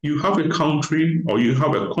you have a country or you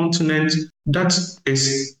have a continent that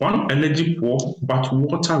is one energy poor but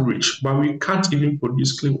water rich, but we can't even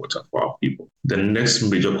produce clean water for our people. The next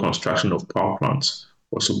major construction of power plants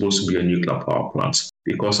was supposed to be a nuclear power plant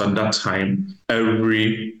because at that time, the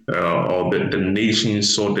nation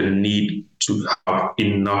saw the need to have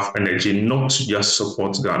enough energy, not to just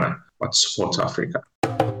support Ghana, but support Africa.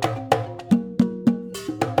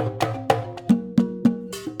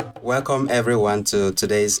 Welcome everyone to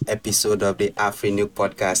today's episode of the AfriNuke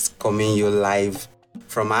podcast, coming you live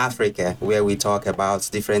from Africa, where we talk about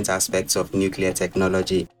different aspects of nuclear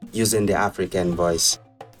technology using the African voice.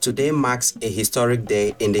 Today marks a historic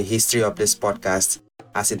day in the history of this podcast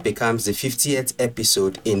as it becomes the 50th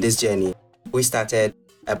episode in this journey we started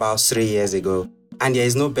about 3 years ago. And there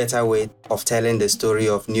is no better way of telling the story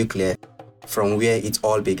of nuclear from where it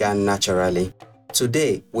all began naturally.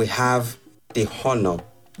 Today we have the honor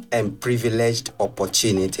and privileged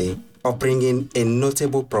opportunity of bringing a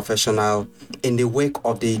notable professional in the wake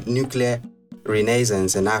of the nuclear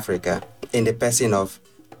renaissance in Africa in the person of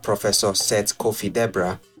Professor Seth Kofi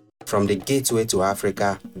Debrah from the Gateway to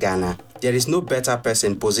Africa, Ghana. There is no better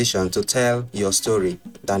person positioned to tell your story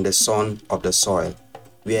than the son of the soil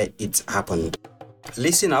where it happened.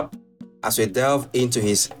 Listen up as we delve into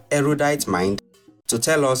his erudite mind to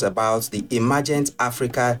tell us about the emergent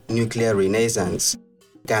Africa nuclear renaissance,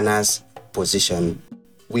 Ghana's position.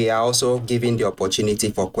 We are also giving the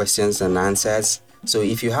opportunity for questions and answers. So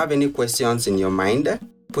if you have any questions in your mind,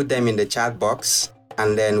 put them in the chat box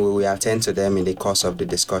and then we will attend to them in the course of the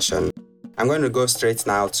discussion. I'm going to go straight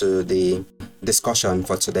now to the discussion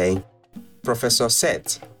for today. Professor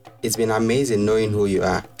Seth, it's been amazing knowing who you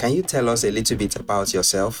are. Can you tell us a little bit about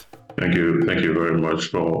yourself? Thank you very much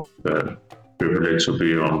for the privilege to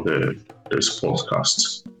be on this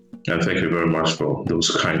podcast. And thank you very much for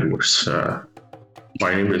those kind words.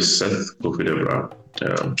 My name is Seth Kofi Debrah,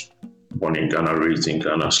 born in Ghana, raised in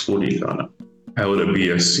Ghana, schooled in Ghana. I hold a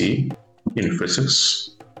BSc in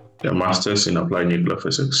physics, a master's in applied nuclear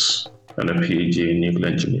physics, and a PhD in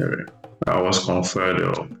nuclear engineering. I was conferred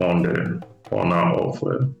upon the honor of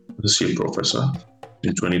associate professor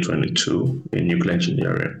in 2022 in nuclear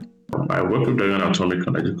engineering. I work with the Ghana Atomic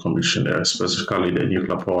Energy Commission, specifically the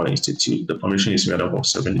Nuclear Power Institute. The commission is made up of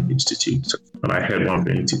 7 institutes, and I head one of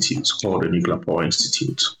the institutes called the Nuclear Power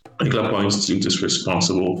Institute. The Nuclear Power Institute is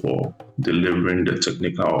responsible for delivering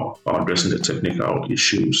addressing the technical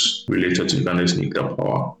issues related to Ghana's nuclear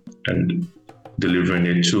power and delivering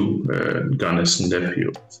it to Ghana's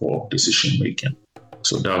nephew for decision making.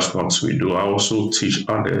 So that's what we do. I also teach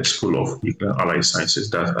at the School of Nuclear and Allied Sciences,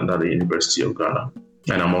 that's under the University of Ghana.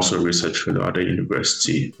 And I'm also a research fellow at the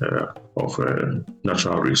University of Energy and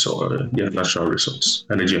Natural Resource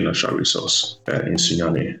in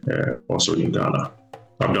Sunyani, also in Ghana.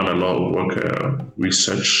 I've done a lot of work,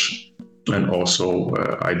 research, and also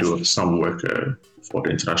I do some work for the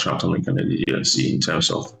International Atomic Energy Agency in terms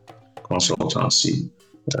of consultancy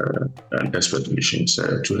and expert missions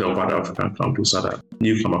to help other African countries, other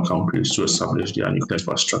newcomer countries to establish their nuclear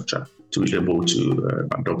infrastructure to be able to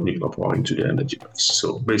adopt nuclear power into their energy mix.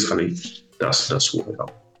 So basically, that's what we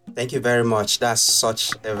have. Thank you very much. That's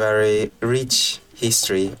such a very rich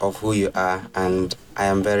history of who you are, and I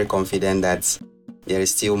am very confident that there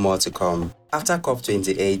is still more to come. After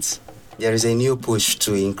COP28, there is a new push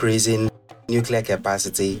to increasing nuclear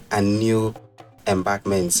capacity and new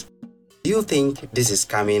embankments. Do you think this is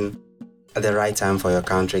coming at the right time for your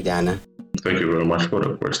country, Ghana? Thank you very much for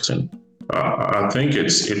the question. I think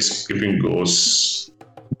it's giving goals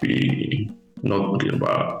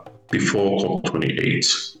before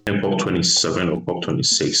COP28 and COP27 or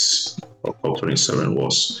COP26 or COP27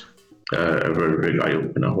 was a very big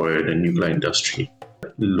eye-opener where the nuclear industry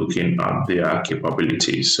looking at their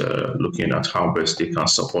capabilities, looking at how best they can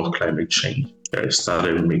support climate change,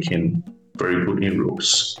 started making very good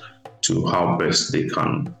inroads to how best they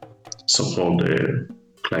can support the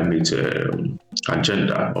climate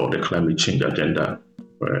agenda or the climate change agenda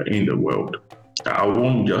in the world. I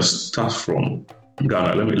won't just start from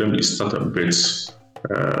Ghana. Let me start a bit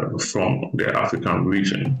from the African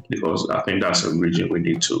region, because I think that's a region we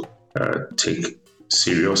need to take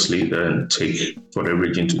seriously, then take for the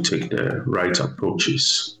region to take the right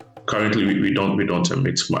approaches. Currently, we don't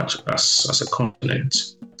emit much as a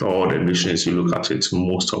continent. All the emissions, you look at it,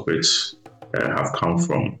 most of it have come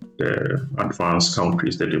from the advanced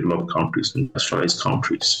countries, the developed countries, the industrialized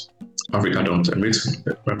countries. Africa don't emit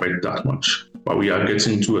that much, but we are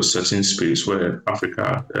getting to a certain space where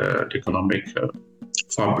Africa economic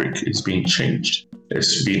fabric is being changed.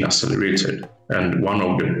 It's being accelerated. And one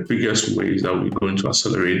of the biggest ways that we're going to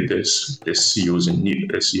accelerate this is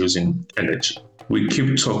using energy. We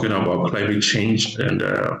keep talking about climate change,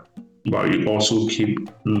 but we also keep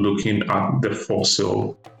looking at the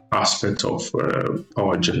fossil aspect of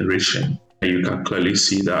power generation. And you can clearly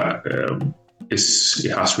see that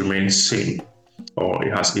it has remained same, or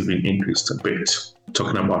it has even increased a bit.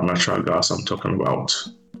 Talking about natural gas, I'm talking about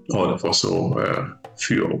all the fossil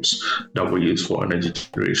fuels that we use for energy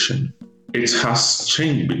generation. It has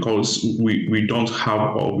changed because we don't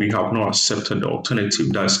have, or we have not accepted the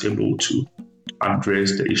alternative that's able to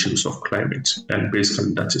address the issues of climate, and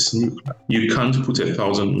basically that is nuclear. You can't put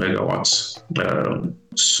 1,000 megawatts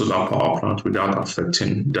solar power plant without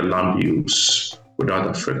affecting the land use, without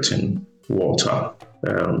affecting water,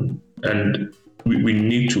 and we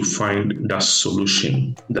need to find that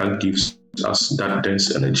solution that gives us that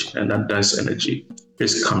dense energy, and that dense energy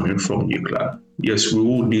is coming from nuclear. Yes, we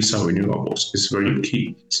will need some renewables. It's very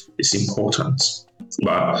key. It's important,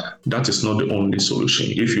 but that is not the only solution.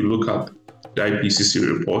 If you look at the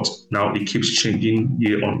IPCC report, now it keeps changing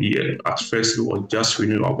year on year. At first, it was just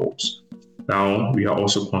renewables. Now we are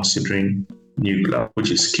also considering nuclear, which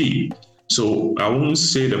is key. So I won't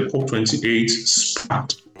say the COP28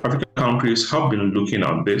 sparked. African countries have been looking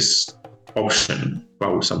at this option,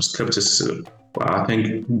 but with some skepticism. But I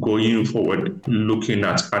think going forward, looking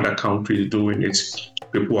at other countries doing it,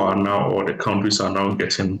 people are now, or the countries are now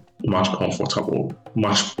getting much comfortable,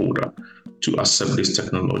 much older to accept this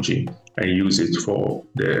technology and use it for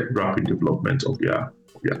the rapid development of their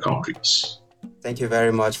countries. Thank you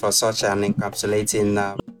very much for such an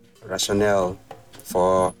encapsulating rationale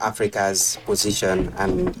for Africa's position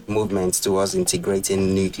and movement towards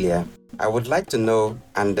integrating nuclear. I would like to know,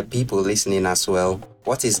 and the people listening as well,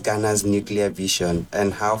 what is Ghana's nuclear vision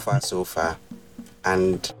and how far so far?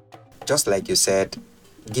 And just like you said,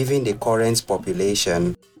 given the current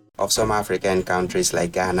population of some African countries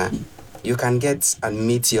like Ghana, you can get and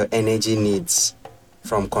meet your energy needs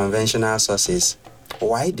from conventional sources.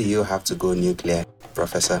 Why do you have to go nuclear,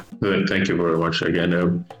 Professor? Thank you very much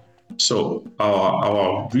again. So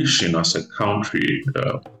our vision as a country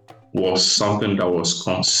was something that was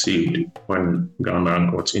conceived when Ghana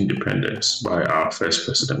got independence by our first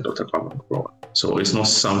president, Dr. Kofi. So it's not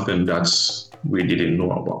something that we didn't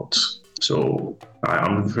know about. So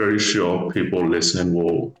I'm very sure people listening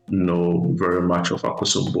will know very much of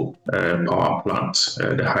Akosombo power plant,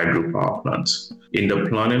 the hydro power plant. In the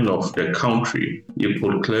planning of the country, you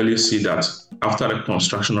could clearly see that after the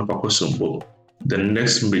construction of Akosombo, the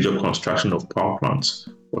next major construction of power plants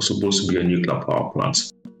was supposed to be a nuclear power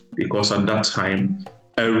plant. Because at that time,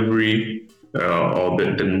 the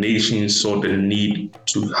nation saw the need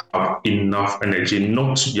to have enough energy,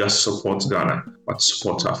 not to just support Ghana, but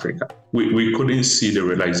support Africa. We couldn't see the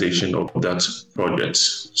realization of that project,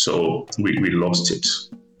 so we lost it.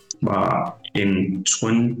 But in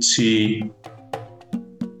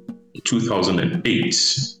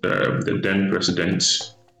 2008, the then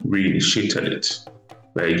president reinitiated it.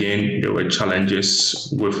 But again, there were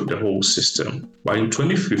challenges with the whole system. But in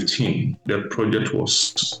 2015, the project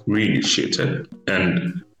was reinitiated,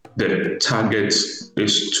 and the target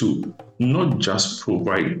is to not just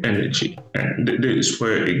provide energy, and this is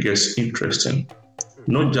where it gets interesting,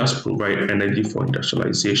 not just provide energy for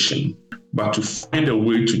industrialization, but to find a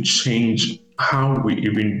way to change how we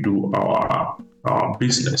even do our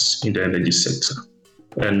business in the energy sector.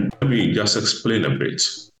 And let me just explain a bit.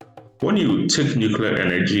 When you take nuclear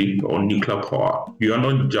energy or nuclear power, you are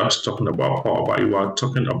not just talking about power, but you are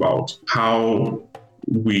talking about how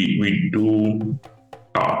we do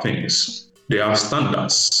our things. There are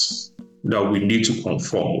standards that we need to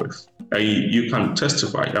conform with. And you can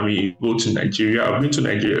testify. I mean, you go to Nigeria. I've been to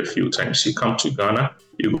Nigeria a few times. You come to Ghana,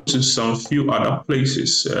 you go to some few other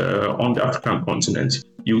places on the African continent.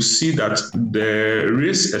 You see that there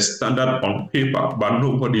is a standard on paper, but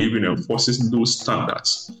nobody even enforces those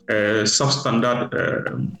standards. Substandard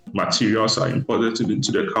materials are imported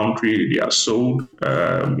into the country. They are sold,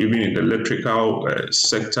 even in the electrical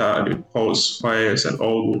sector, they cause fires and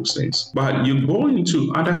all those things. But you go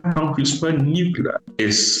into other countries where nuclear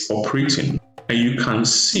is operating, and you can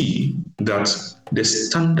see that the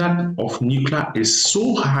standard of nuclear is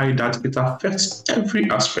so high that it affects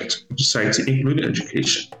every aspect of society, including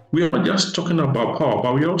education. We are not just talking about power,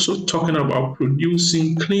 but we are also talking about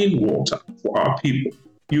producing clean water for our people.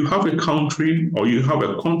 You have a country or you have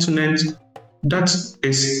a continent that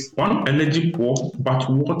is one energy poor but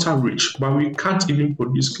water rich, but we can't even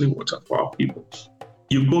produce clean water for our people.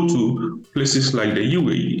 You go to places like the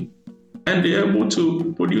UAE, and they're able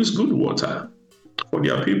to produce good water. for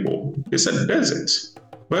their people. It's a desert.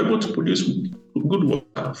 We're able to produce good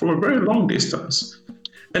water from a very long distance.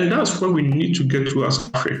 And that's where we need to get to as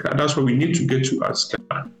Africa. That's where we need to get to as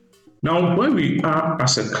Ghana. Now, where we are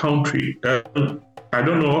as a country, I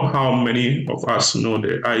don't know how many of us know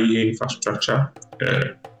the IEA infrastructure,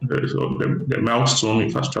 the milestone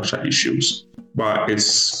infrastructure issues, but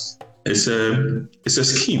it's a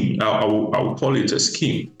scheme. I will call it a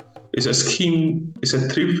scheme. It's a scheme. It's a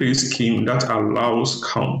 3-phase scheme that allows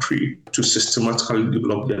country to systematically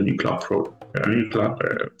develop their nuclear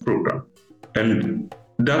program, and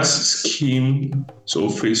that scheme. So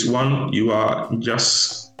phase 1, you are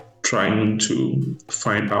just trying to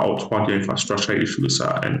find out what the infrastructure issues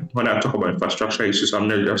are. And when I talk about infrastructure issues, I'm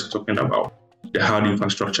not just talking about the hard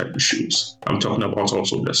infrastructure issues. I'm talking about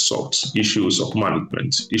also the soft issues of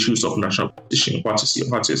management, issues of national position. What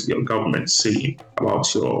is your government saying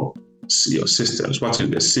about your systems? What is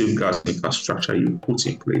the safeguards infrastructure you put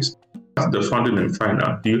in place? The funding and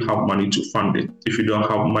final, do you have money to fund it? If you don't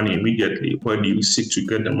have money immediately, where do you seek to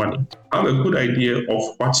get the money? Have a good idea of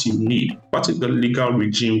what you need. What is the legal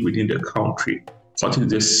regime within the country? What is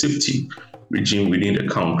the safety regime within the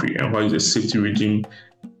country? And what is the safety regime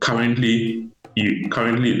currently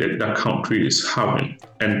that country is having?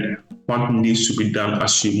 And what needs to be done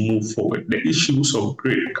as you move forward? The issues of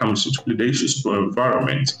grid comes into play. The issues of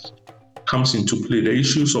environment comes into play. The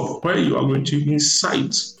issues of where you are going to even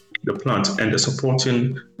site the plant and the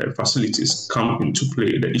supporting facilities come into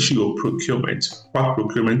play. The issue of procurement, what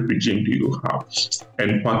procurement regime do you have,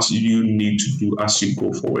 and what do you need to do as you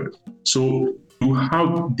go forward? So you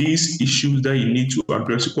have these issues that you need to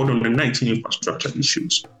address. You call them the 19 infrastructure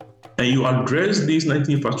issues, and you address these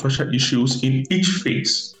 19 infrastructure issues in each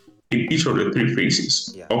phase, in each of the 3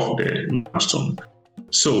 phases of the milestone.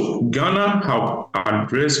 So Ghana have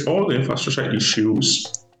addressed all the infrastructure issues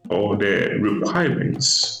or the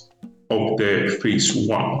requirements of the phase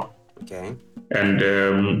 1. Okay.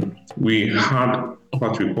 And we had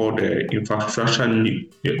what we call the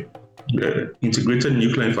Integrated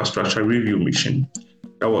Nuclear Infrastructure Review Mission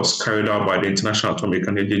that was carried out by the International Atomic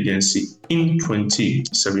Energy Agency in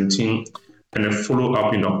 2017 and a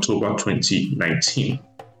follow-up in October 2019.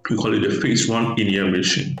 We call it the phase 1 in-year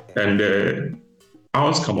mission. And the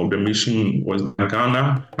outcome of the mission was that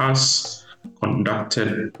Ghana has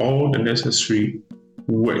conducted all the necessary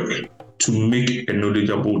work to make a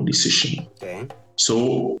knowledgeable decision. Okay.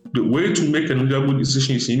 So the way to make a knowledgeable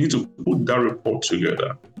decision is you need to put that report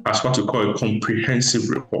together as what we call a comprehensive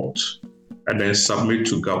report and then submit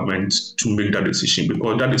to government to make that decision,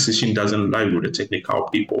 because that decision doesn't lie with the technical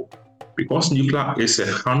people. Because nuclear is a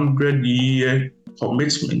 100-year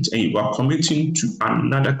commitment and you are committing to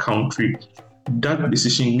another country, that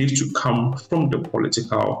decision needs to come from the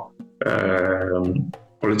political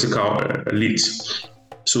elite.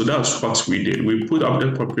 So that's what we did. We put out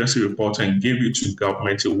the comprehensive report and gave it to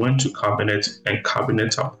government. It went to cabinet and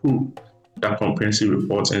cabinet approved that comprehensive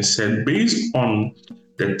report and said, based on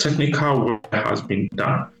the technical work that has been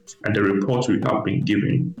done and the report we have been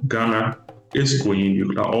given, Ghana is going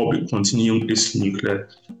nuclear or will continue its nuclear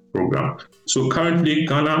program. So currently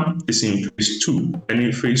Ghana is in phase 2, and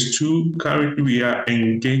in phase 2 currently we are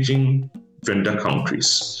engaging vendor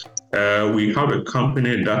countries. We have a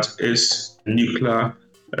company that is Nuclear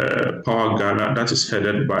Power Ghana that is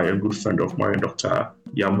headed by a good friend of mine, Dr.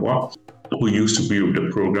 Yamwa, who used to be with the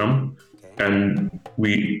program. And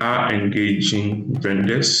we are engaging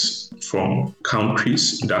vendors from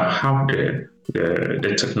countries that have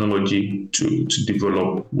the technology to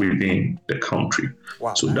develop within the country.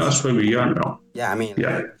 Wow, so that's where we are now. Yeah, I mean,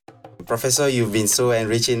 Professor, you've been so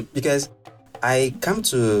enriching, because I come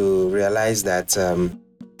to realize that a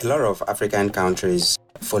lot of African countries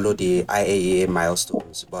follow the IAEA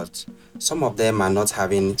milestones, but some of them are not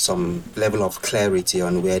having some level of clarity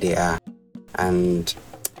on where they are. And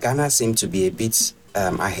Ghana seems to be a bit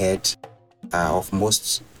ahead of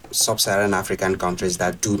most sub-Saharan African countries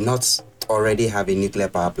that do not already have a nuclear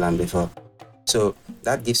power plant before. So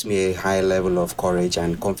that gives me a high level of courage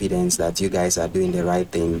and confidence that you guys are doing the right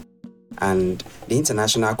thing. And the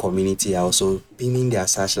international community are also beaming their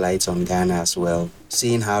searchlights on Ghana as well,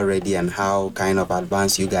 seeing how ready and how kind of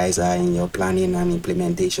advanced you guys are in your planning and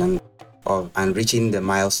implementation of and reaching the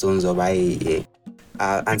milestones of IAEA.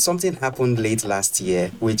 And something happened late last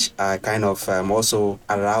year, which kind of also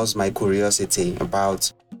aroused my curiosity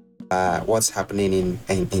about what's happening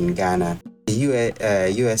in Ghana. The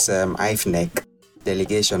US IFNEC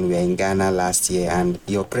delegation were in Ghana last year, and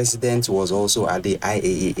your president was also at the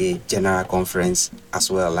IAEA General Conference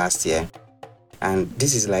as well last year. And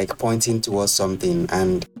this is like pointing towards something.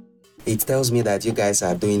 And it tells me that you guys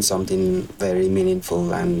are doing something very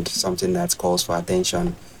meaningful and something that calls for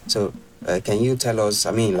attention. So can you tell us,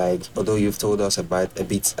 I mean, like, although you've told us about a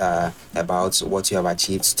bit about what you have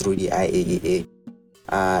achieved through the IAEA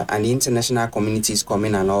and the international communities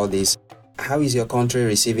coming and all this, how is your country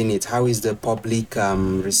receiving it? How is the public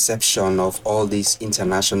reception of all this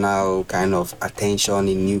international kind of attention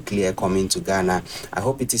in nuclear coming to Ghana? I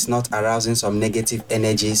hope it is not arousing some negative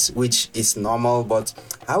energies, which is normal, but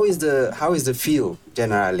how is the feel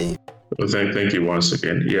generally? Well, thank you once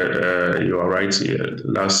again. Yeah, you are right.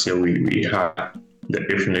 Last year we had the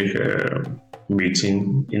ethnic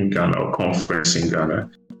meeting in Ghana, or conference in Ghana.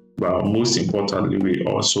 But most importantly, we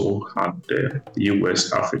also had the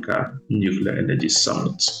US Africa Nuclear Energy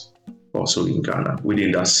Summit also in Ghana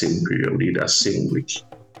within that same period, within that same week.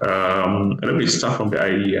 Let me start from the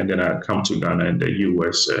IE and then I'll come to Ghana and the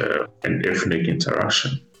US and ethnic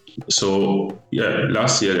interaction. So, yeah,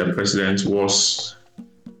 last year the president was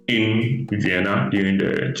in Vienna during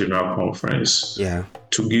the general conference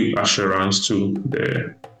to give assurance to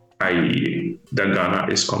the IEA that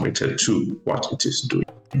Ghana is committed to what it is doing.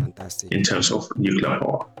 Fantastic. In terms of nuclear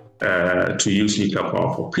power, to use nuclear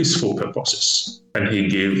power for peaceful purposes. And he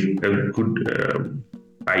gave a good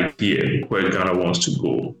idea where Ghana wants to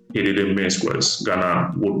go. He didn't mince words.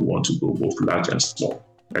 Ghana would want to go both large and small.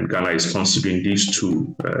 And Ghana is considering these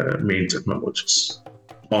two main technologies.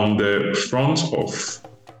 On the front of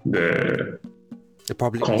the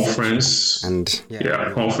public conference and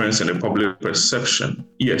conference and the public perception,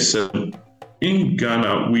 yes, in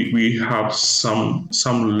Ghana, we have some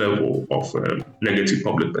level of negative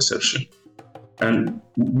public perception. And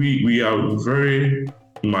we are very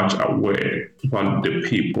much aware what the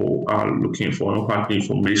people are looking for and what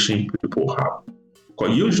information people have.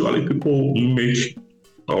 Because usually people make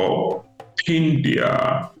or pin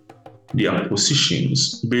their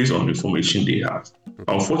positions based on the information they have.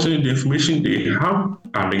 Unfortunately, the information they have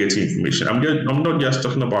are negative information. I'm not just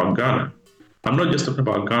talking about Ghana. I'm not just talking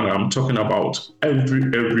about Ghana, I'm talking about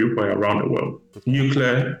everywhere around the world.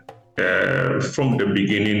 Nuclear, from the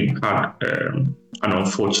beginning, had an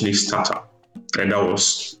unfortunate startup, and that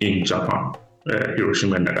was in Japan,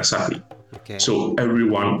 Hiroshima and Nagasaki. Okay. So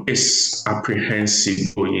everyone is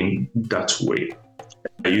apprehensive going that way.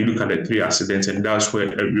 You look at the three accidents, and that's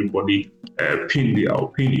where everybody pin their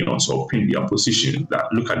opinions or pin their positions that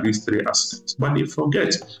look at these three accidents. But they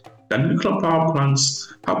forget that nuclear power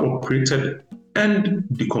plants have operated and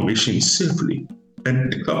decommissioned safely, and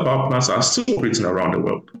nuclear power plants are still operating around the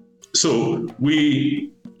world. So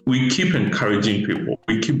we keep encouraging people.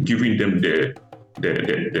 We keep giving them the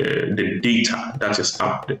data that is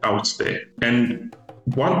out there. And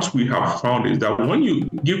what we have found is that when you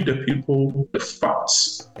give the people the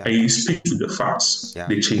facts and you speak to the facts,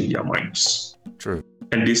 they change their minds. True.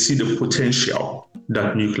 And they see the potential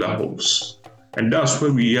that nuclear holds. And that's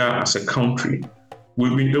where we are as a country.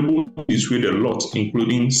 We've been able to dissuade a lot,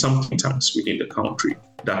 including some think tanks within the country,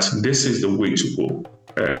 that this is the way to go.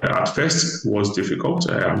 At first, it was difficult.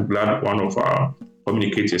 I'm glad one of our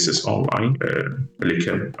communicators is online,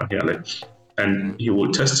 and he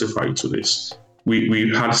will testify to this. We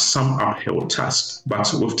had some uphill tasks, but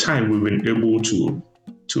with time, we've been able to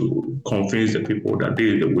convince the people that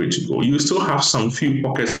this is the way to go. You still have some few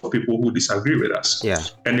pockets of people who disagree with us. Yeah.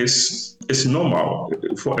 And it's normal.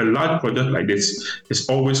 For a large project like this, it's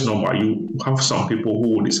always normal. You have some people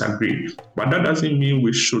who will disagree. But that doesn't mean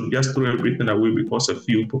we should just throw everything away because a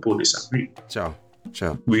few people disagree. Sure.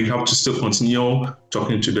 We have to still continue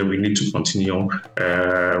talking to them. We need to continue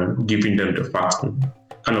giving them the facts,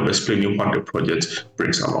 kind of explaining what the project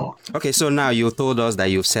brings along. Okay, so now you told us that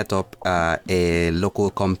you've set up a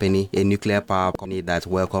local company, a nuclear power company that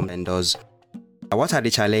welcomes vendors. What are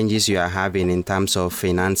the challenges you are having in terms of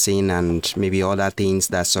financing and maybe other things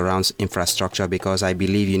that surrounds infrastructure? Because I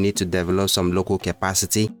believe you need to develop some local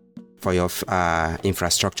capacity for your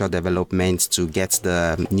infrastructure development to get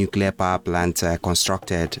the nuclear power plant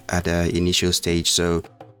constructed at the initial stage. So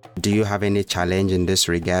do you have any challenge in this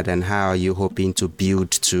regard, and how are you hoping to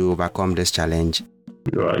build to overcome this challenge?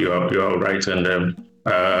 You are right, and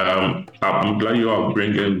I'm glad you are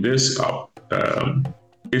bringing this up.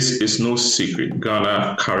 It's no secret.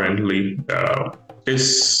 Ghana currently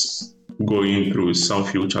is going through some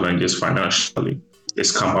few challenges financially.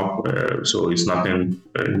 It's come up, so it's nothing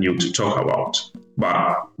new to talk about.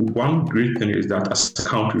 But one great thing is that as a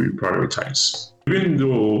country, we prioritize. Even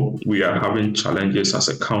though we are having challenges as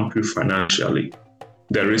a country financially,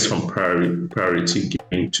 there is some priority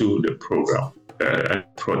given to the program and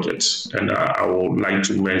projects. And I would like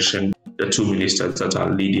to mention the two ministers that are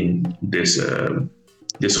leading this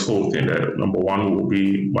this whole thing. Number one will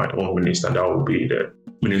be my own minister. That will be the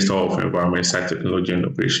Minister of Environment, Science, Technology and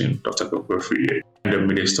Innovation, Dr. Kofi, and the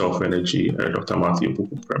Minister of Energy, Dr. Matthew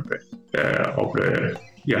Puku-Prempeh, of the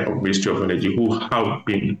Ministry of Energy, who have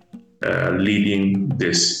been leading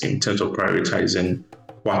this in terms of prioritizing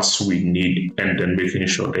what we need and then making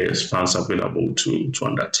sure there's funds available to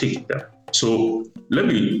undertake that. So let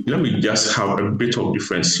me just have a bit of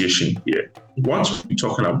differentiation here. What we're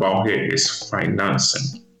talking about here is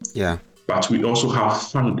financing. Yeah. But we also have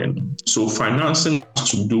funding. So financing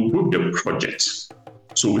has to do with the project.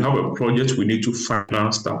 So we have a project, we need to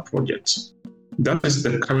finance that project. That is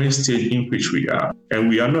the current stage in which we are. And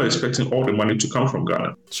we are not expecting all the money to come from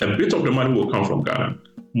Ghana. A bit of the money will come from Ghana.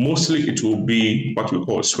 Mostly it will be what we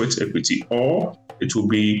call sweat equity, or it will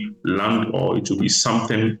be land, or it will be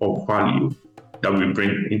something of value that we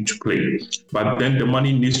bring into play. But then the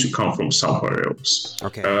money needs to come from somewhere else.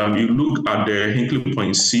 Okay. You look at the Hinkley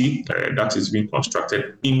Point C that is being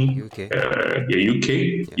constructed in the UK.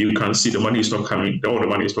 Yeah. You can see the money is not coming, all the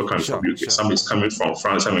money is not coming from UK. Sure. Some is coming from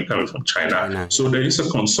France, some is coming from China. So there is a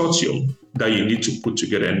consortium that you need to put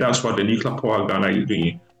together, and that's what the Nuclear Power Ghana is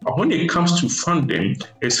doing. But when it comes to funding,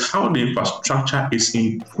 it's how the infrastructure is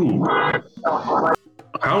improved.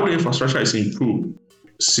 How the infrastructure is improved.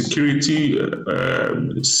 Security,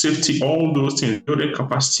 safety, all those things, building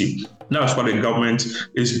capacity. That's what the government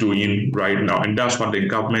is doing right now. And that's what the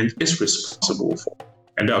government is responsible for.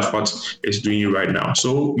 And that's what it's doing right now.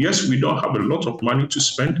 So yes, we don't have a lot of money to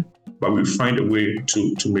spend, but we find a way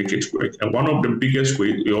to make it work. And one of the biggest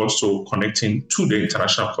ways is also connecting to the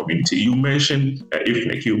international community. You mentioned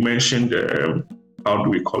IFNIC, you mentioned, how do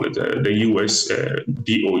we call it, the US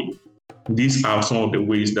DOE. These are some of the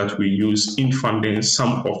ways that we use in funding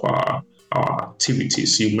some of our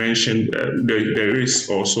activities. You mentioned there is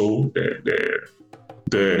also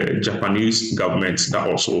the Japanese government that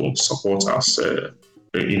also supports us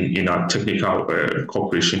in our technical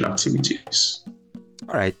cooperation activities.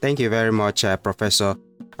 All right. Thank you very much, Professor.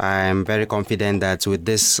 I'm very confident that with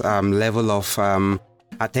this level of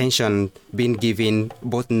attention being given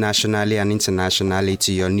both nationally and internationally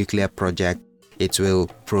to your nuclear project, it will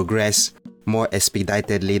progress more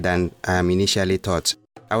expeditedly than initially thought.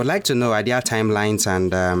 I would like to know, are there timelines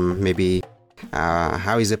and maybe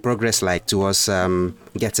how is the progress like towards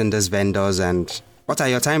getting these vendors, and what are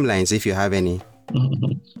your timelines if you have any?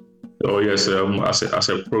 Oh yes, as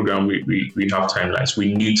a program, we have timelines.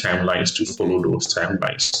 We need timelines to follow those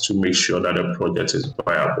timelines to make sure that the project is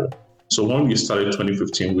viable. So when we started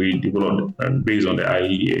 2015, we developed, based on the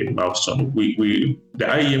IEA milestone, the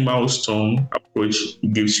IEA milestone approach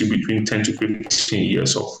gives you between 10 to 15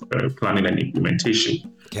 years of planning and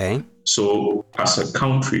implementation. Okay. So as a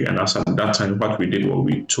country, and as at that time, what we did was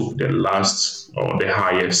we took the last or the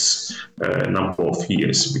highest number of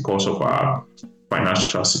years because of our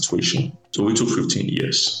financial situation. So we took 15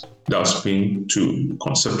 years. That's been to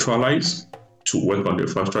conceptualize, to work on the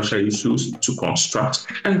infrastructure issues, to construct,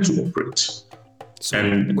 and to operate. So,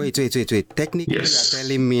 and wait. Technically, yes. You're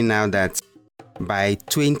telling me now that by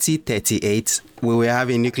 2038, we will have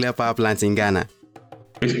a nuclear power plant in Ghana?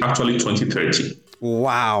 It's actually 2030.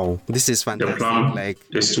 Wow, this is fantastic. The plan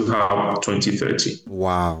is to have 2030.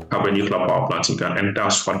 Wow. Have a nuclear power plant in Ghana, and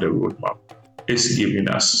that's what the roadmap is giving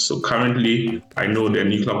us. So currently, I know the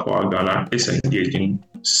Nuclear Power Ghana is engaging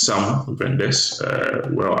some vendors.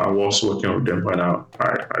 I was working with them when I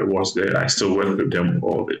was there. I still work with them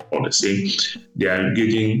all the same. They are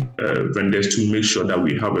engaging vendors to make sure that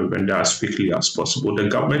we have a vendor as quickly as possible. The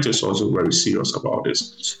government is also very serious about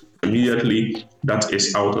this. Immediately that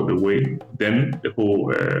is out of the way, then the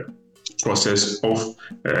whole process of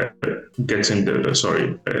getting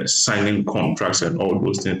signing contracts and all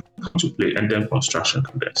those things come to play, and then construction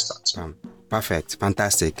can then start. Perfect.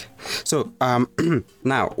 Fantastic. So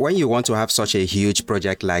now, when you want to have such a huge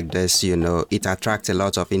project like this, it attracts a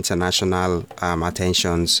lot of international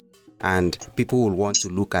attentions, and people will want to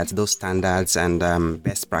look at those standards and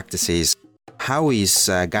best practices. How is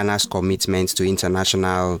Ghana's commitment to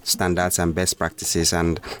international standards and best practices,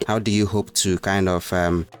 and how do you hope to kind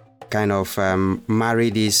of marry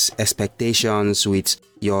these expectations with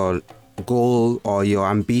your goal or your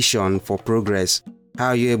ambition for progress? How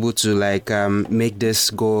are you able to make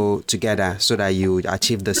this go together so that you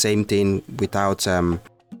achieve the same thing without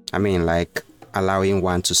allowing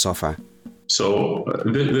one to suffer? So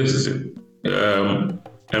this is it.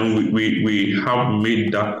 And we have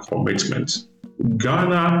made that commitment.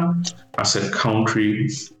 Ghana as a country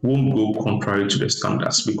won't go contrary to the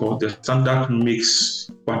standards, because the standard makes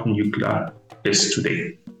what nuclear is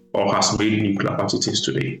today, or has made nuclear what it is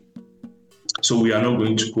today. So we are not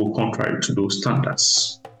going to go contrary to those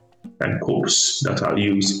standards and codes that are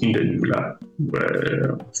used in the nuclear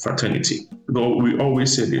fraternity. Though we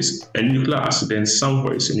always say this, a nuclear accident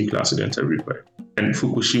somewhere is a nuclear accident everywhere. And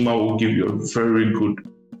Fukushima will give you a very good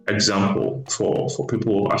example for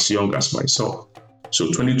people as young as myself. So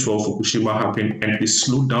 2012 Fukushima happened and it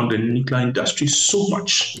slowed down the nuclear industry so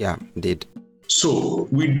much. Yeah, it did. So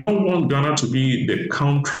we don't want Ghana to be the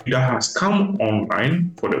country that has come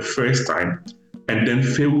online for the first time and then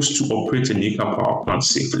fails to operate a nuclear power plant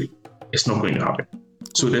safely. It's not going to happen.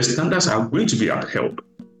 So the standards are going to be upheld.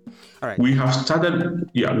 All right. We've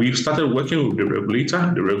started working with the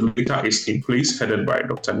regulator. The regulator is in place, headed by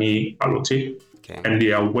Dr. Ni Alote, and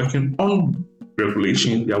they are working on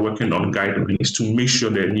regulation. They are working on guidelines to make sure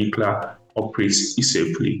the nuclear operates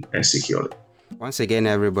safely and securely. Once again,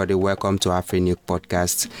 everybody, welcome to AfriNuke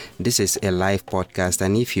Podcast. This is a live podcast,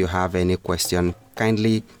 and if you have any question,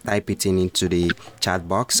 kindly type it into the chat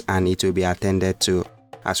box, and it will be attended to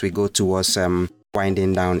as we go towards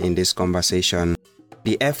winding down in this conversation.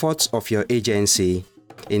 The efforts of your agency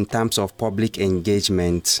in terms of public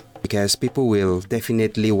engagement, because people will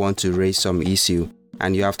definitely want to raise some issue.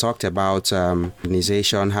 And you have talked about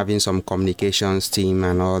organization, having some communications team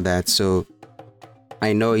and all that. So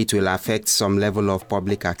I know it will affect some level of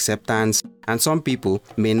public acceptance, and some people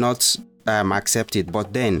may not accept it,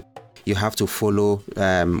 but then you have to follow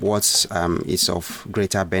what is of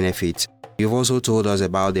greater benefit. You've also told us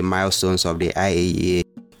about the milestones of the IAEA.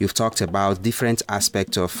 You've talked about different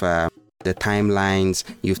aspects of the timelines.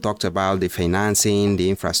 You've talked about the financing, the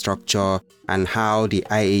infrastructure, and how the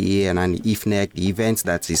IAEA and IFNEC, the events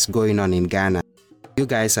that is going on in Ghana. You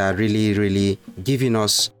guys are really, really giving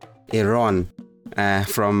us a run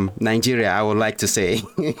from Nigeria, I would like to say.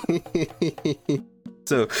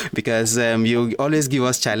 So, because you always give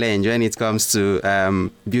us challenge when it comes to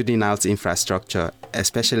building out infrastructure,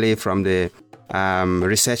 especially from the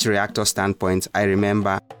research reactor standpoint. I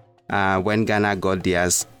remember when Ghana got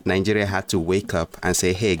theirs, Nigeria had to wake up and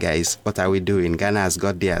say, hey guys, what are we doing? Ghana has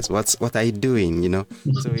got theirs. What are you doing?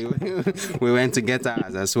 So we went to get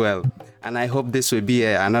ours as well. And I hope this will be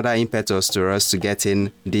another impetus to us to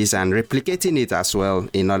getting this and replicating it as well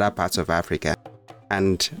in other parts of Africa.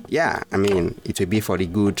 And yeah, I mean, it will be for the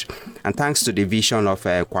good. And thanks to the vision of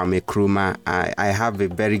Kwame Nkrumah, I have a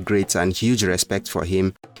very great and huge respect for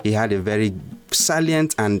him. He had a very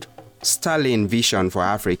salient and sterling vision for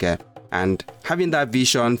Africa. And having that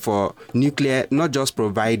vision for nuclear, not just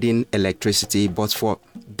providing electricity, but for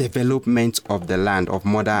development of the land, of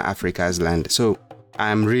Mother Africa's land. So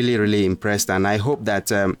I'm really, really impressed. And I hope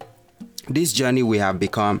that this journey we have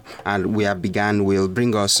become and we have begun will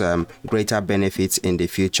bring us greater benefits in the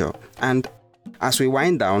future. And as we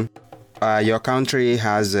wind down, your country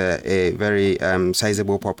has a very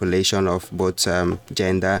sizable population of both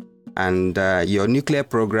gender, and your nuclear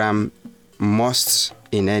program must,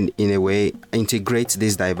 in a way, integrate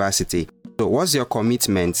this diversity. So what's your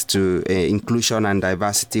commitment to inclusion and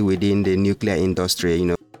diversity within the nuclear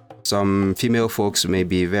industry? Some female folks may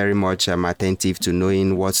be very much attentive to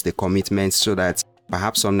knowing what's the commitment, so that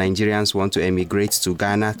perhaps some Nigerians want to emigrate to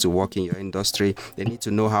Ghana to work in your industry. They need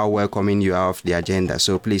to know how welcoming you are of the agenda.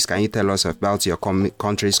 So please, can you tell us about your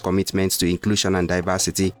country's commitments to inclusion and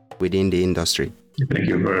diversity within the industry? Thank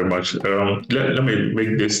you very much. Let me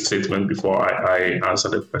make this statement before I answer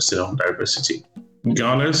the question on diversity.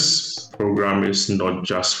 Ghana's program is not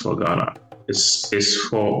just for Ghana. It's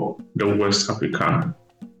for the West African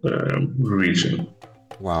region.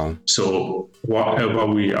 Wow. So whatever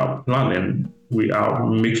we are planning, we are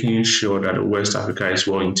making sure that West Africa is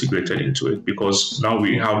well integrated into it, because now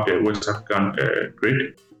we have the West African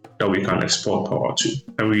grid that we can export power to,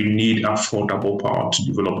 and we need affordable power to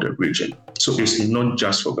develop the region. So it's not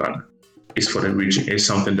just for Ghana, it's for the region. It's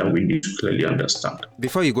something that we need to clearly understand.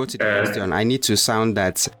 Before you go to the question, I need to sound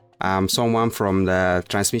that someone from the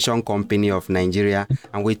transmission company of Nigeria,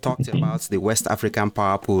 and we talked about the West African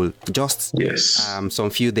Power Pool just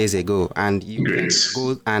some few days ago, and you can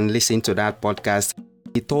go and listen to that podcast.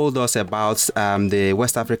 He told us about the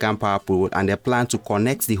West African Power Pool and the plan to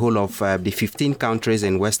connect the whole of the 15 countries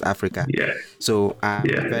in West Africa. So I'm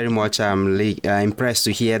very much impressed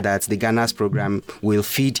to hear that the Ghana's program will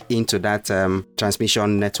feed into that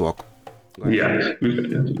transmission network. Because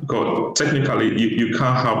technically you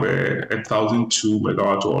can't have a 1,002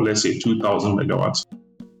 megawatt or let's say 2,000 megawatts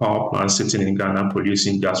power plant sitting in Ghana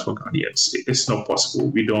producing just for Ghanaians. It's not possible.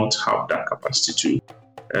 We don't have that capacity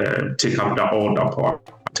to take up all that power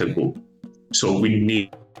to go. So we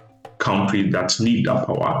need countries that need that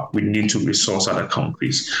power, we need to resource other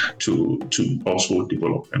countries to also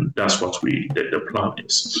develop. And that's what the plan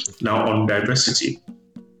is. Now, on diversity,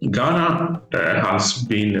 Ghana has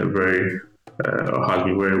been very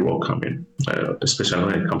welcoming, especially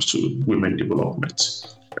when it comes to women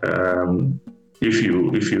development. If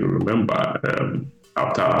you remember,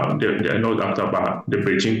 after the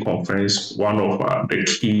Beijing conference, one of the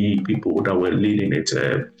key people that were leading it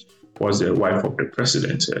was the wife of the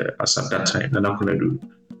president, as at that time, Nana Kunedu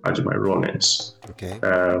Ajimai Rawlings. Okay.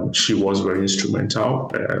 She was very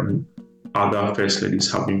instrumental. Other first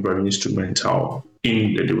ladies have been very instrumental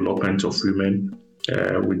in the development of women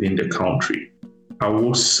within the country. I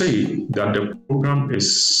will say that the program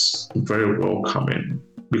is very welcoming,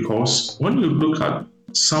 because when you look at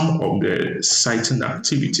some of the siting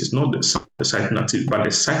activities, not the siting activity, but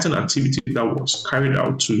the siting activity that was carried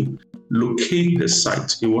out to locate the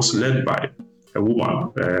site, it was led by a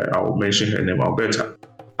woman. I will mention her name, Alberta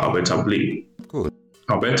Blake. Cool.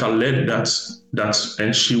 Alberta led that,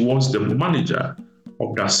 and she was the manager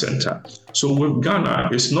of that center. So with Ghana,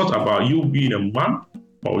 it's not about you being a man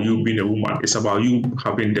or you being a woman. It's about you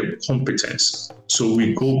having the competence. So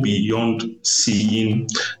we go beyond seeing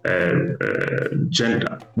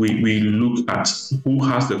gender. We look at who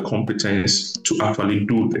has the competence to actually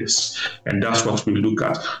do this. And that's what we look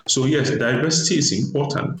at. So yes, diversity is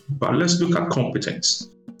important, but let's look at competence.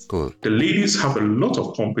 Cool. The ladies have a lot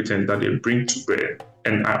of competence that they bring to bear.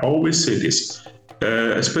 And I always say this,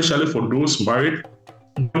 especially for those married,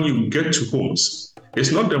 when you get to homes,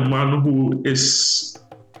 it's not the man who is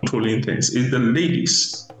controlling things, it's the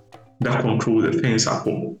ladies that control the things at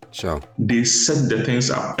home. Sure. They set the things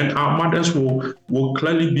up. And our mothers will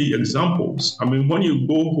clearly be examples. I mean, when you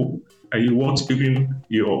go home and you want even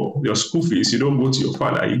your school fees, you don't go to your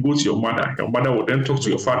father, you go to your mother. Your mother will then talk to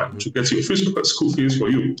your father to get your school fees for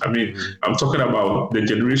you. I mean, I'm talking about the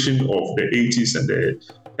generation of the 80s and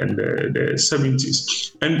the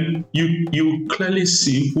 70s. And you clearly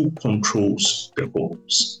see who controls the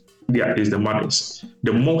homes. There is the mothers,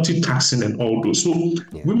 the multitasking and all those. So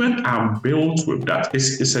women are built with that.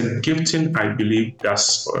 It's a gifting, I believe,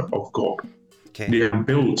 that's of God. Okay. They are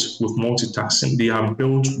built with multitasking. They are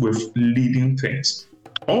built with leading things.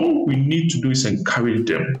 All we need to do is encourage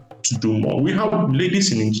them to do more. We have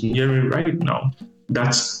ladies in engineering right now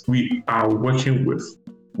that we are working with.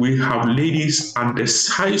 We have ladies at this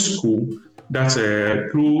high school that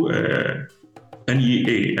through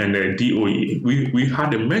NEA and DOE, we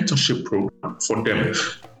had a mentorship program for them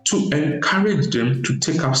to encourage them to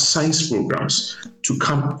take up science programs, to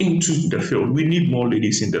come into the field. We need more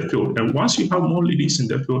ladies in the field. And once you have more ladies in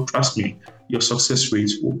the field, trust me, your success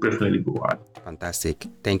rates will definitely go up. Fantastic.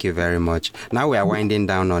 Thank you very much. Now we are winding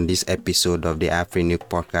down on this episode of the AfriNuke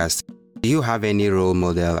podcast. Do you have any role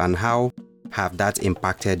model, and how have that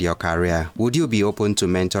impacted your career? Would you be open to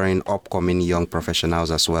mentoring upcoming young professionals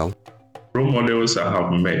as well? Role models, I have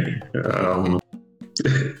many.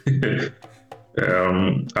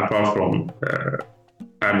 Apart from,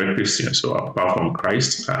 I'm a Christian, so apart from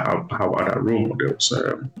Christ, I have other role models.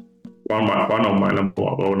 One of my number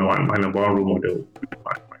one role model would be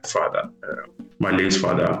my father, my late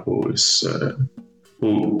father,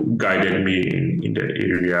 who guided me in the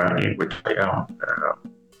area in which I am.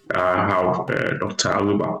 I have Dr.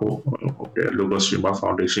 Alubako of the Lagos River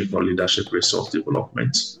Foundation for Leadership Resource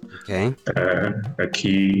Development. Okay. A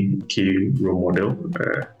key role model.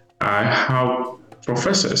 I have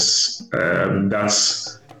professors that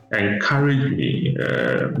encouraged me,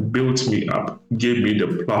 built me up, gave me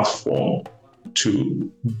the platform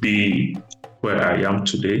to be where I am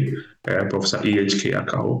today. Professor E.H.K.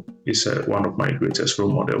 Akao is one of my greatest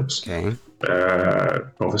role models. Okay.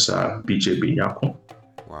 Professor B.J.B. Nyako.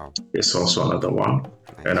 Wow. It's also another one.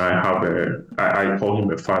 Nice. And I have I call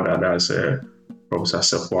him a father. That's Professor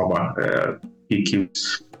Seth.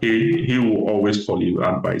 He will always call you,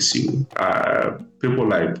 advise you. People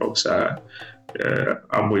like Professor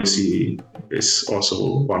Amwesi is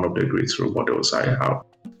also one of the great role models I have.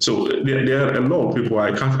 So there are a lot of people.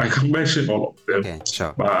 I can mention all of them. Okay,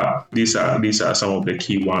 sure. But these are some of the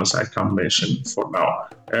key ones I can mention for now.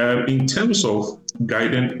 In terms of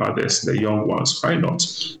guiding others, the young ones, why not?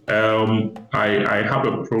 I have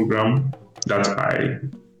a program that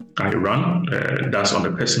I run that's on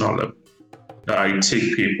a personal level. I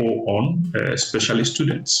take people on, especially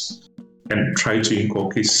students, and try to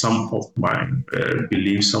inculcate some of my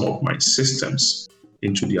beliefs, some of my systems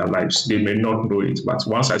into their lives. They may not know it, but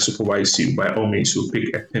once I supervise you, by all means, you'll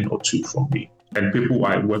pick a thing or two from me. And people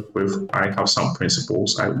I work with, I have some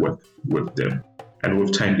principles, I work with them, and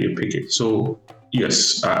with time they pick it. So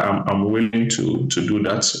yes, I'm willing to do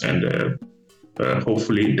that, and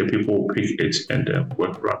hopefully the people will pick it and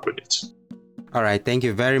work around with it. All right, thank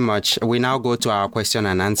you very much. We now go to our question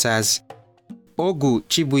and answers. Ogu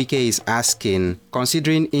Chibuike is asking,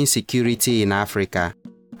 considering insecurity in Africa,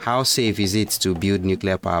 how safe is it to build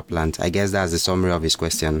nuclear power plant? I guess that's the summary of his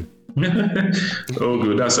question.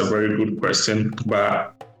 Ogu, that's a very good question.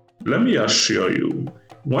 But let me assure you,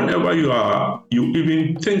 whenever you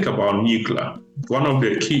even think about nuclear, one of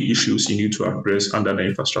the key issues you need to address under the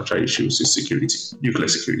infrastructure issues is security, nuclear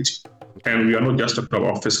security. And we are not just talking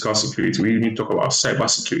about physical security, we even talk about cyber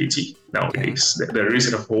security nowadays. There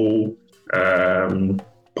is a whole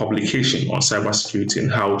publication on cybersecurity and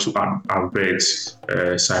how to avert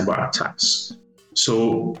cyber attacks.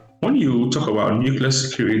 So when you talk about nuclear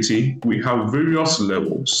security, we have various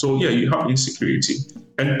levels. So yeah, you have insecurity.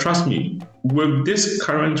 And trust me, with this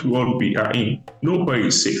current world we are in, nobody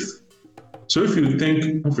is safe. So if you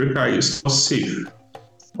think Africa is not safe,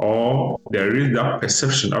 or there is that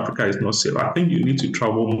perception Africa is not safe, I think you need to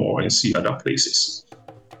travel more and see other places.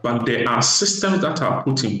 But there are systems that are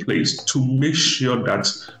put in place to make sure that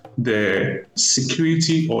the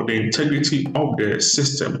security or the integrity of the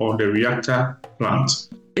system or the reactor plant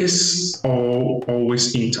is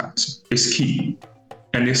always intact. It's key.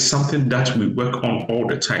 And it's something that we work on all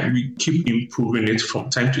the time. We keep improving it from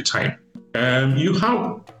time to time. You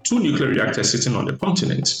have 2 nuclear reactors sitting on the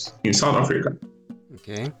continent in South Africa.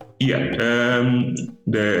 Okay. Yeah.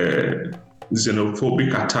 The xenophobic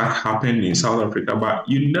attack happened in South Africa, but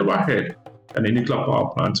you never heard that the nuclear power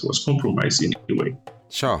plant was compromised in any way.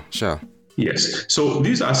 Sure. Yes. So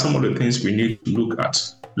these are some of the things we need to look at.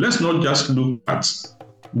 Let's not just look at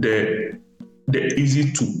the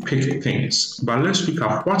easy to pick things, but let's look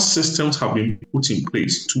at what systems have been put in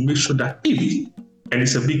place to make sure that if, and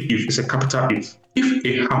it's a big if, it's a capital if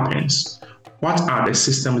it happens, what are the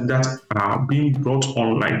systems that are being brought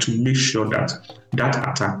online to make sure that that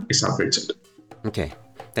attack is averted? Okay,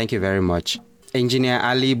 thank you very much. Engineer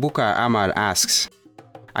Ali Bukar Ahmad asks,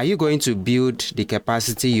 are you going to build the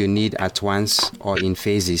capacity you need at once or in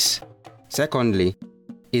phases? Secondly,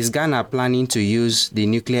 is Ghana planning to use the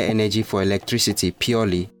nuclear energy for electricity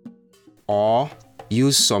purely, or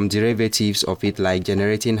use some derivatives of it like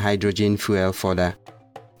generating hydrogen fuel further?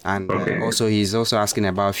 And also he's also asking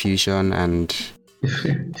about fusion and...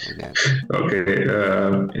 Okay,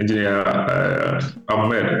 Engineer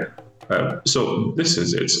Ahmed. So this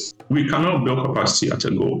is it. We cannot build capacity at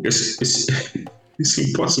a go. It's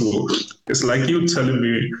impossible. It's like you telling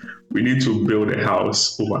me we need to build a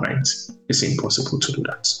house overnight. It's impossible to do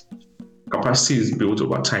that. Capacity is built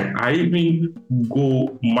over time. I even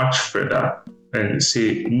go much further and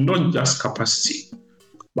say not just capacity,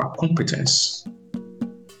 but competence.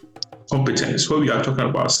 Competence, where we are talking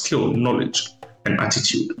about skill, knowledge, and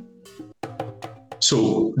attitude.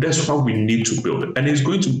 So that's what we need to build. And it's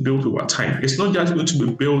going to build over time. It's not just going to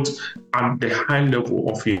be built at the high level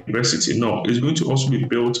of university. No, it's going to also be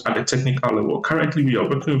built at the technical level. Currently, we are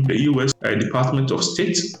working with the US Department of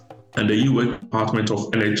State and the US Department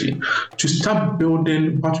of Energy to start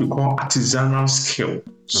building what we call artisanal skills.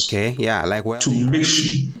 Okay, yeah, like welding. To make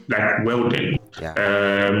sure, like welding,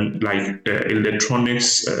 like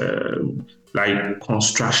electronics, like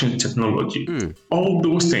construction technology, all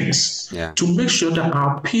those things, to make sure that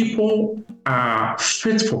our people are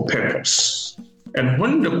fit for purpose. And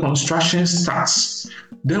when the construction starts,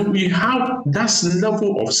 then we have that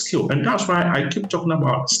level of skill. And that's why I keep talking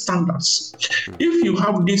about standards. If you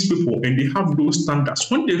have these people and they have those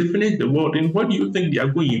standards, when they finish the welding, where do you think they are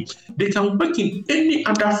going? They can work in any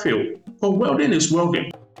other field. But welding is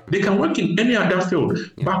welding. They can work in any other field,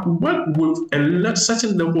 but work with a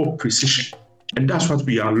certain level of precision. And that's what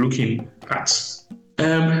we are looking at.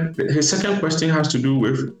 His second question has to do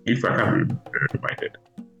with, if I can be reminded.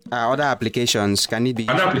 Other applications, can it be?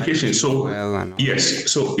 Other applications, so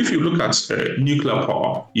yes. So if you look at nuclear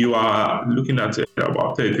power, you are looking at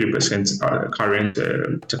about 33% current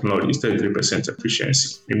technology, 33%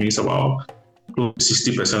 efficiency. It means about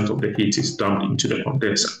 60% of the heat is dumped into the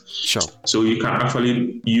condenser. Sure. So you can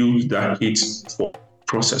actually use that heat for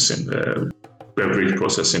processing. Beverage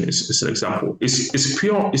processing is an example. It's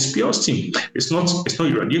pure steam. It's not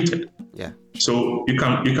irradiated. Yeah. So you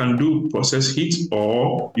can do process heat,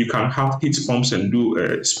 or you can have heat pumps and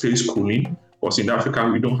do space cooling. Because in Africa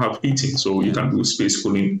we don't have heating, so you can do space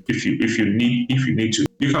cooling if you need to.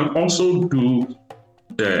 You can also do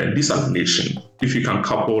desalination if you can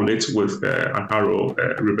couple it with an arrow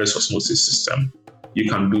reverse osmosis system. You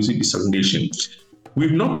can do the desalination.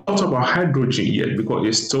 We've not thought about hydrogen yet because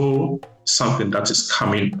it's still something that is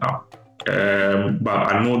coming up. But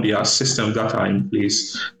I know there are systems that are in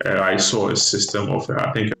place. I saw a system of,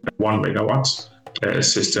 I think, 1 megawatt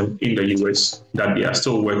system in the US that they are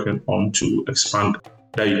still working on to expand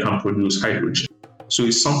that you can produce hydrogen. So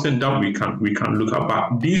it's something that we can look at.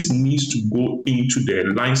 But this needs to go into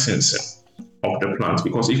the licensing of the plant,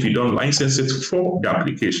 because if you don't license it for the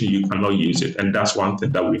application, you cannot use it. And that's one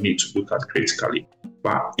thing that we need to look at critically.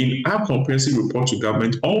 But in our comprehensive report to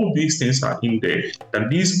government, all these things are in there, that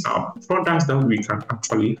these are products that we can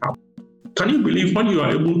actually have. Can you believe when you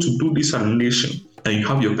are able to do desalination and you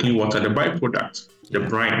have your clean water, the byproduct, the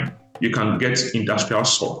brine, you can get industrial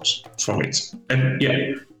salt from it.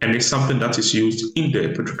 And it's something that is used in the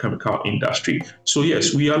petrochemical industry. So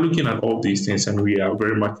yes, we are looking at all these things and we are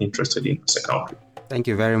very much interested in as a country. Thank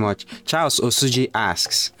you very much. Charles Osuji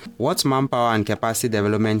asks, what manpower and capacity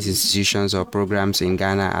development institutions or programs in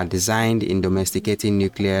Ghana are designed in domesticating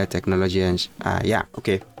nuclear technology and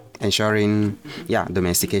ensuring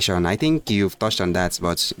domestication? I think you've touched on that,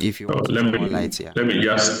 but if you want to let me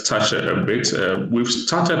just touch a bit. We've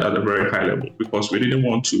started at a very high level because we didn't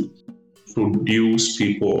want to produce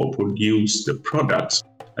people or produce the products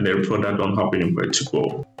and the product don't have anywhere to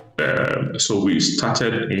go. So we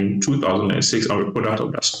started in 2006 and we put out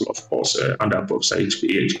of that school, of course, under Professor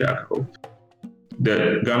HK.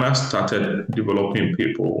 The Ghana started developing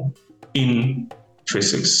people in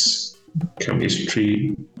physics,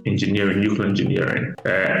 chemistry, engineering, nuclear engineering,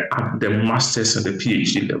 at the master's and the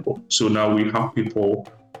PhD level. So now we have people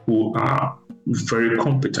who are very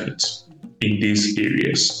competent in these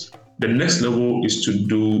areas. The next level is to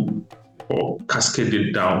do or cascade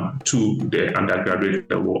it down to the undergraduate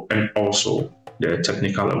level and also the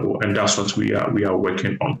technical level, and that's what we are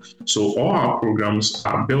working on. So all our programs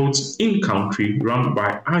are built in country, run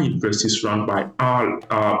by our universities, run by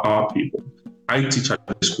our people. I teach at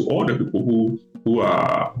the school. All the people who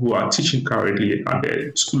are teaching currently at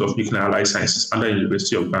the School of Nuclear and Allied Sciences under the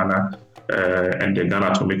University of Ghana and the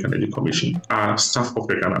Ghana Atomic Energy Commission are staff of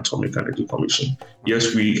the Ghana Atomic Energy Commission.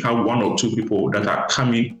 Yes, we have 1 or 2 people that are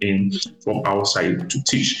coming in from outside to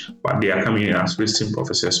teach, but they are coming in as visiting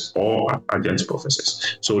professors or adjunct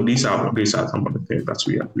professors. So these are some of the things that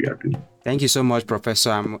we are doing. Thank you so much,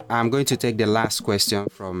 Professor. I'm going to take the last question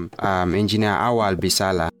from Engineer Awal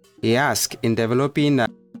Bisala. He asked, in developing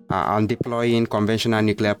and deploying conventional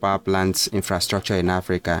nuclear power plants infrastructure in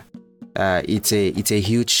Africa, it's a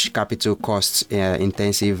huge capital cost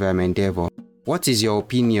intensive endeavor. What is your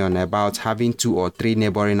opinion about having 2 or 3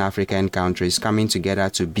 neighboring African countries coming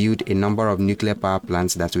together to build a number of nuclear power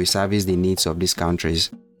plants that will service the needs of these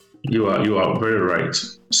countries? You are very right.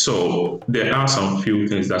 So there are some few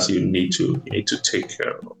things that you need to take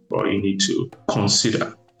care of, or you need to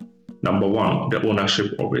consider. Number 1, the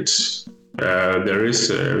ownership of it. There is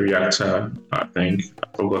a reactor, I think,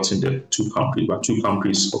 I've forgotten the 2 countries, but 2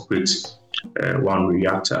 countries operate 1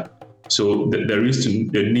 reactor. So there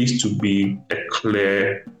needs to be a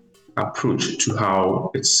clear approach to how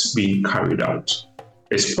it's being carried out.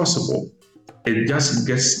 It's possible. It just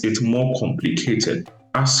gets it more complicated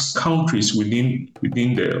as countries on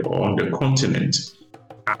the continent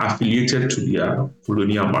are affiliated to their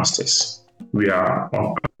colonial masters. We are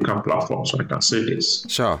on African platforms, so I can say this.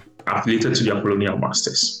 Sure. Affiliated to their colonial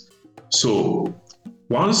masters. So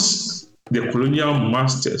once the colonial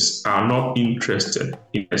masters are not interested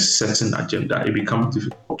in a certain agenda, it becomes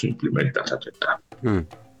difficult to implement that agenda.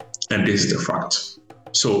 And this is the fact.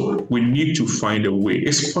 So we need to find a way.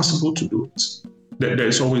 It's possible to do it. There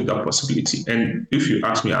is always that possibility. And if you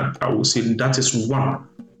ask me, I will say that is one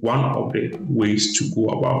of the ways to go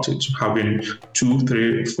about it. Having 2,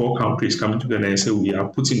 3, 4 countries coming together and say, we are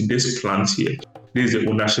putting this plant here. This is the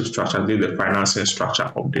ownership structure, this is the financing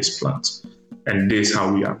structure of this plant. And this is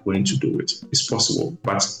how we are going to do it. It's possible,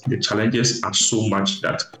 but the challenges are so much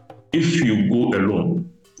that if you go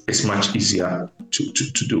alone, it's much easier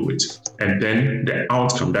to do it. And then the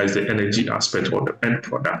outcome, that is the energy aspect or the end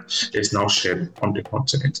product, is now shared on the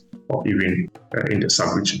continent or even in the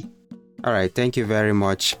sub-region. All right. Thank you very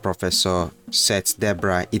much, Professor Seth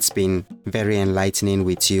Debrah. It's been very enlightening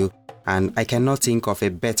with you. And I cannot think of a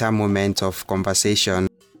better moment of conversation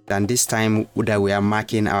than this time that we are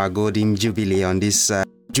marking our Golden Jubilee on this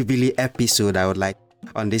Jubilee episode. I would like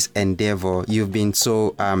on this endeavor. You've been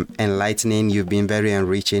so enlightening. You've been very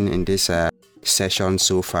enriching in this session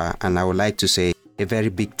so far. And I would like to say a very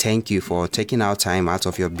big thank you for taking our time out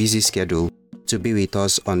of your busy schedule to be with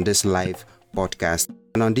us on this live podcast.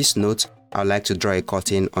 And on this note, I would like to draw a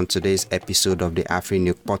curtain on today's episode of the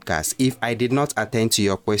AfriNuke podcast. If I did not attend to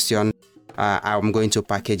your question, I'm going to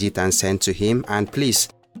package it and send to him. And please,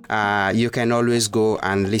 you can always go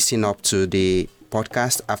and listen up to the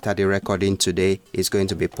podcast after the recording today is going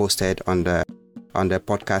to be posted on the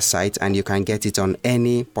podcast site, and you can get it on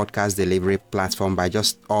any podcast delivery platform by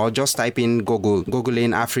just type in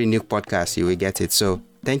googling AfriNuke podcast. You will get it. So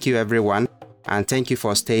thank you, everyone, and thank you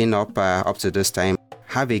for staying up to this time.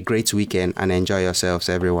 Have a great weekend and enjoy yourselves,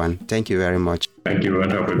 everyone. Thank you very much. Thank you,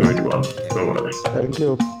 and have a great one. Bye-bye.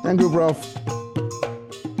 Thank you, Prof.